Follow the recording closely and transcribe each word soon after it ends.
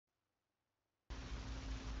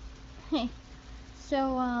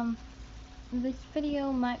So, this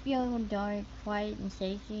video might be a little dark, quiet, and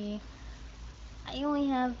shaky. I only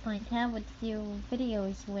have my tablet to do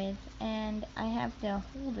videos with, and I have to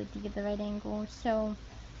hold it to get the right angle, so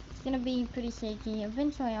it's gonna be pretty shaky.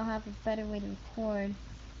 Eventually I'll have a better way to record.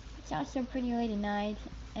 It's also pretty late at night,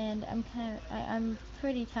 and I'm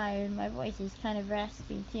pretty tired. My voice is kind of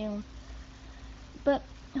raspy too. But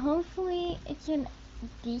hopefully it's a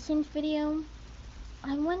decent video.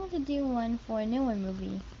 I wanted to do one for a newer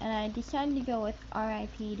movie, and I decided to go with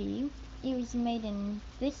R.I.P.D. It was made in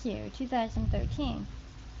this year, 2013.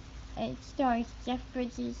 It stars Jeff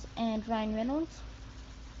Bridges and Ryan Reynolds,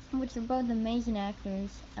 which are both amazing actors.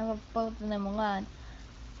 I love both of them a lot.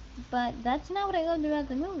 But that's not what I loved about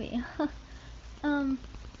the movie. um,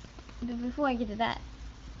 but before I get to that,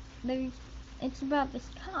 there's it's about this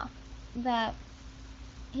cop that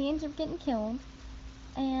he ends up getting killed,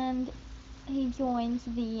 and he joins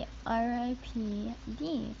the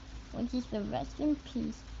R.I.P.D, which is the Rest in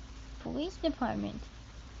Peace Police Department.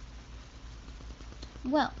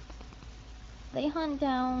 Well, they hunt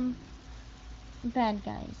down bad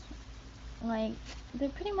guys. Like, they're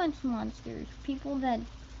pretty much monsters. People that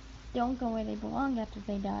don't go where they belong after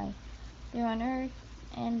they die. They're on Earth,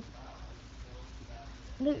 and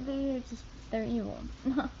they're evil.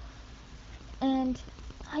 And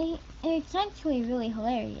it's actually really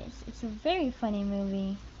hilarious. It's a very funny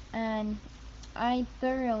movie, and I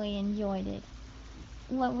thoroughly enjoyed it.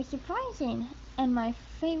 What was surprising, and my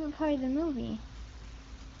favorite part of the movie,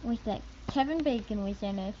 was that Kevin Bacon was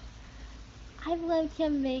in it. I've loved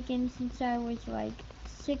Kevin Bacon since I was like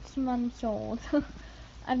 6 months old.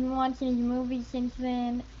 I've been watching his movies since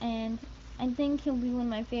then, and I think he'll be one of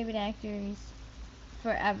my favorite actors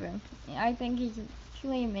forever. I think he's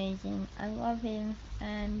truly amazing. I love him,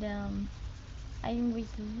 and I was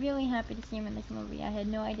really happy to see him in this movie. I had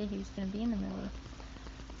no idea he was going to be in the movie.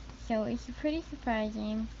 So it's pretty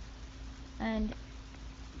surprising, and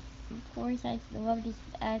of course I loved his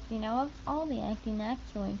acting. I loved all the acting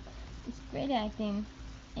actually. It's great acting.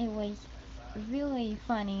 It was really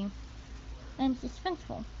funny and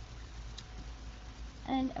suspenseful.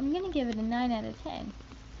 And I'm gonna give it a 9 out of 10.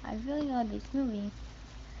 I really love this movie.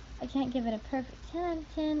 I can't give it a perfect 10 out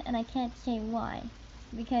of 10, and I can't say why.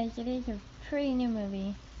 Because it is a pretty new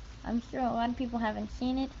movie. I'm sure a lot of people haven't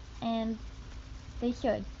seen it, and they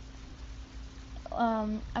should.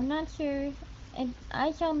 I'm not sure.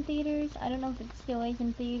 I saw it in theaters. I don't know if it still is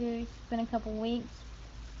in theaters. It's been a couple weeks.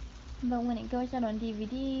 But when it goes out on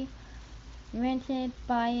DVD, rent it,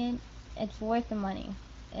 buy it. It's worth the money.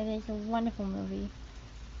 It is a wonderful movie.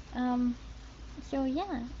 Um, so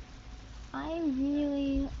yeah, I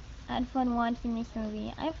really had fun watching this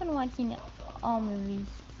movie. I have fun watching all movies.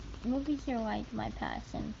 Movies are like my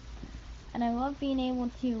passion. And I love being able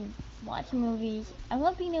to watch movies. I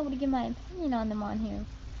love being able to give my opinion on them on here.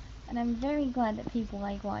 And I'm very glad that people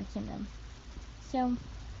like watching them. So,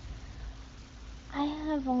 I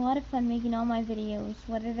have a lot of fun making all my videos,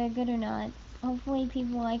 whether they're good or not. Hopefully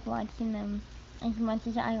people like watching them as much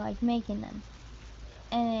as I like making them.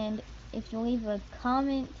 And if you leave a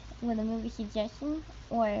comment with a movie suggestion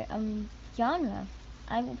or a genre,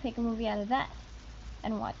 I will pick a movie out of that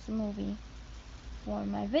and watch the movie for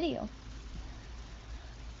my video.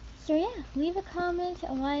 So yeah, leave a comment,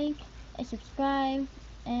 a like, a subscribe,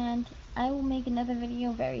 and I will make another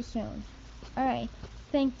video very soon. Alright,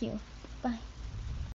 thank you. Bye.